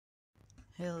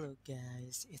Hello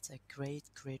guys, it's a great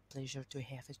pleasure to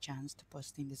have a chance to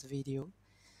posting this video.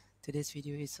 Today's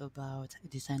video is about a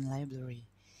design library.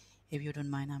 If you don't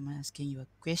mind, I'm asking you a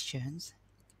questions.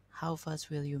 How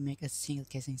fast will you make a single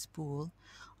casing spool,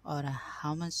 or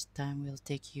how much time will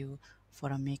take you for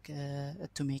to make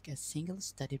a single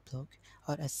study block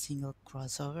or a single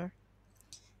crossover?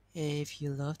 If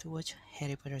you love to watch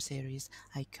Harry Potter series,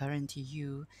 I guarantee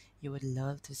you would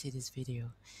love to see this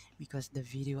video, because the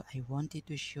video I wanted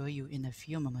to show you in a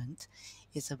few moments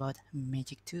is about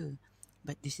magic too,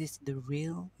 but this is the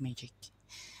real magic.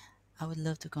 I would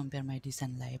love to compare my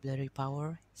design library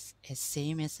power as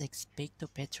same as Expecto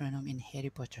Patronum in Harry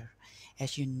Potter.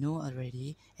 As you know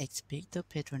already, Expecto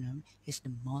Patronum is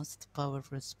the most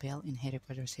powerful spell in Harry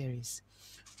Potter series.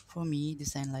 For me,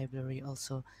 design library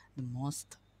also the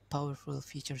most powerful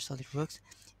feature Solidworks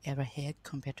ever had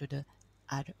compared to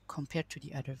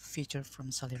the other feature from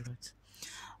Solidworks.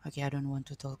 Okay, I don't want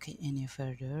to talk any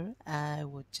further. I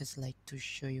would just like to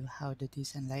show you how the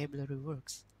design library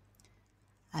works.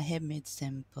 I have made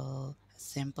sample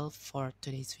for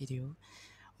today's video,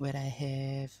 where I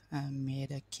have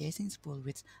made a casing spool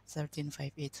with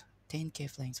 13.58 10K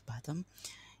flanks bottom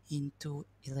into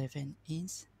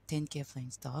 11-inch 10K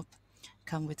flanks top,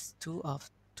 come with two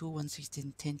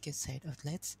 116 10K side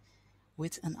outlets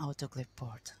with an autoclave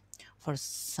port. For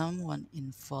someone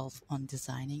involved on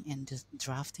designing and the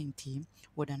drafting team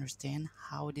would understand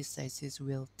how these sizes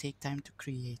will take time to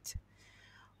create.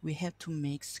 We have to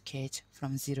make sketch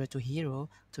from zero to hero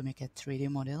to make a 3D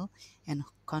model and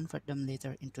convert them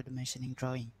later into the machining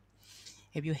drawing.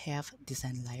 If you have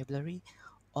design library,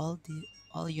 all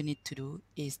you need to do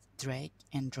is drag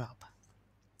and drop.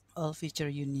 All feature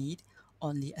you need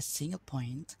only a single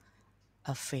point,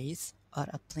 a face, or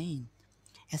a plane.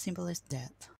 As simple as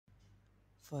that.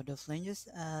 For the flanges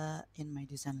in my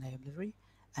design library,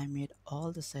 I made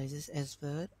all the sizes as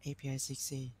per API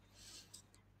 6a,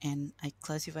 and I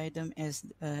classified them as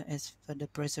per the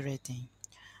pressure rating.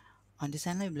 On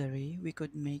design library, we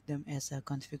could make them as a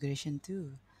configuration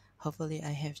too. Hopefully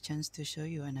I have chance to show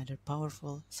you another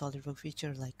powerful SolidWorks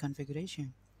feature like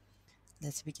configuration.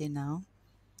 Let's begin now.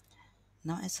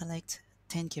 Now I select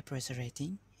 10K pressure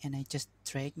rating, and I just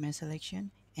drag my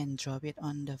selection and drop it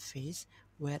on the face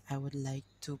where I would like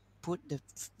to put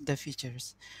the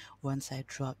features. Once I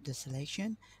drop the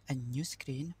selection, a new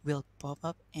screen will pop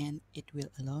up and it will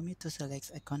allow me to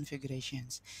select a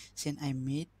configurations, since I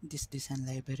made this design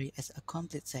library as a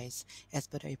complete size as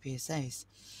per API size.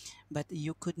 But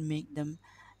you could make them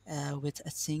with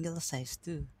a single size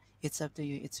too. It's up to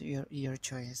you, it's your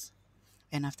choice.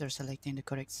 And after selecting the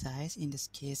correct size, in this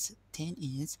case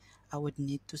 10-inch, I would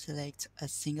need to select a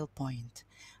single point.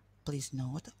 Please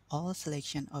note, all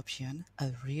selection options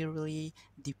really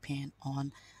depends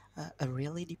on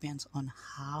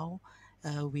how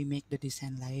we make the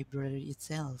design library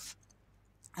itself.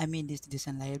 I mean this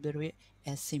design library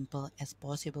as simple as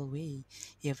possible way.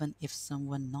 Even if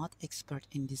someone not expert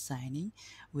in designing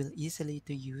will easily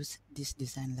to use this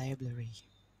design library.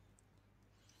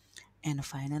 And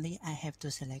finally, I have to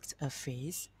select a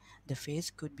face. The face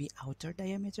could be outer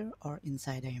diameter or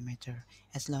inside diameter,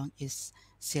 as long as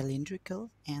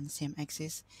cylindrical and same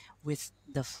axis with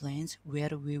the flange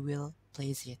where we will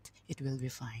place it. It will be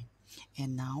fine.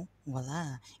 And now,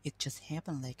 voila, it just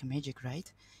happened like magic,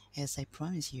 right? As I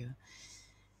promised you.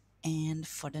 And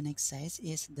for the next size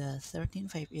is the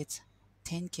 13.58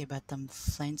 10K bottom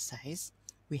flange size.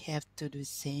 We have to do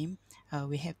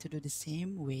the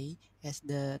same way as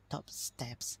the top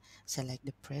steps. Select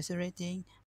the pressure rating,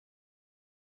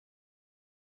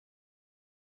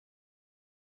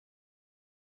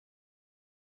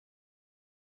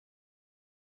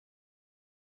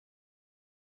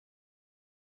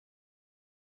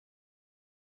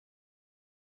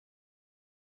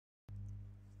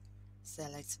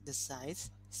 select the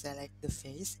size, select the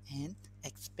face, and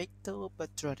expecto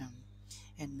patronum.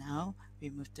 And now we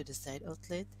move to the side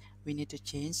outlet. We need to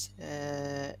change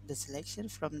the selection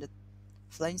from the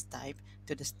flange type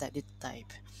to the studded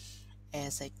type,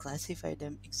 as I classify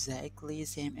them exactly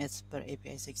same as per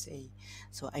API 6a.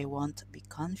 So I won't be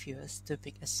confused to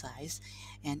pick a size,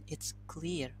 and it's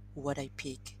clear what I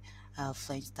pick,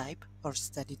 flange type or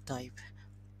study type.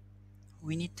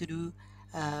 We need to do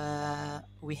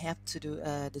we have to do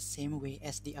the same way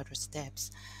as the other steps,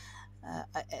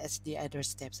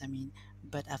 I mean,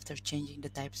 but after changing the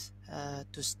types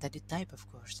to study type,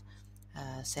 of course.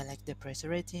 Select the pressure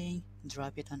rating,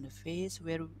 drop it on the face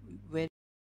where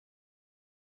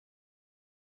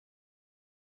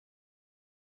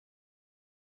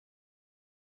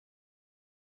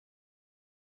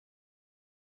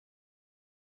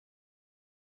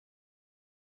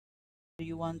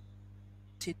you want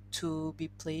it to be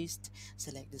placed,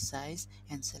 select the size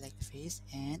and select the face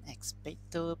and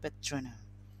expecto patronum.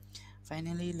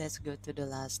 Finally, let's go to the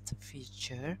last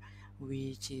feature,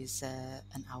 which is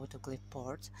an autoclave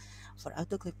port. For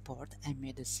autoclave port, I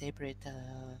made a separate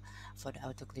for the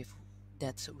autoclave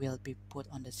that will be put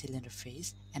on the cylinder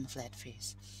face and flat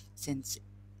face. Since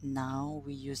now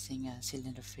we're using a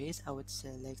cylinder face, I would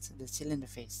select the cylinder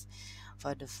face.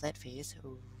 For the flat face,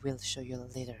 we'll show you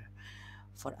later.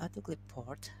 For autoclave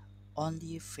port,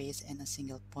 only face and a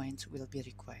single point will be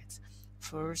required.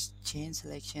 First, chain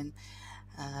selection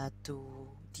to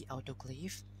the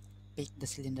autoclave, pick the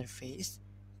cylinder face,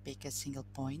 pick a single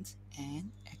point,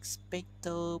 and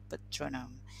expecto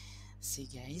patronum. See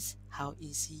guys, how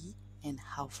easy and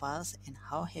how fast and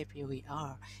how happy we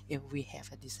are if we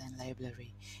have a design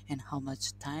library, and how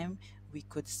much time we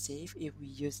could save if we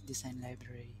use design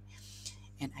library.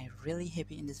 And I'm really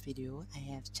happy in this video I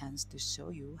have chance to show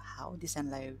you how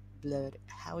design library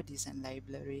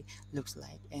looks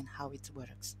like and how it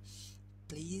works.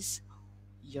 Please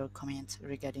your comment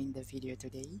regarding the video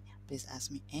today. Please ask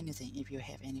me anything if you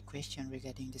have any question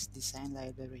regarding this design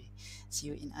library. See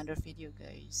you in other video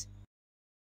guys.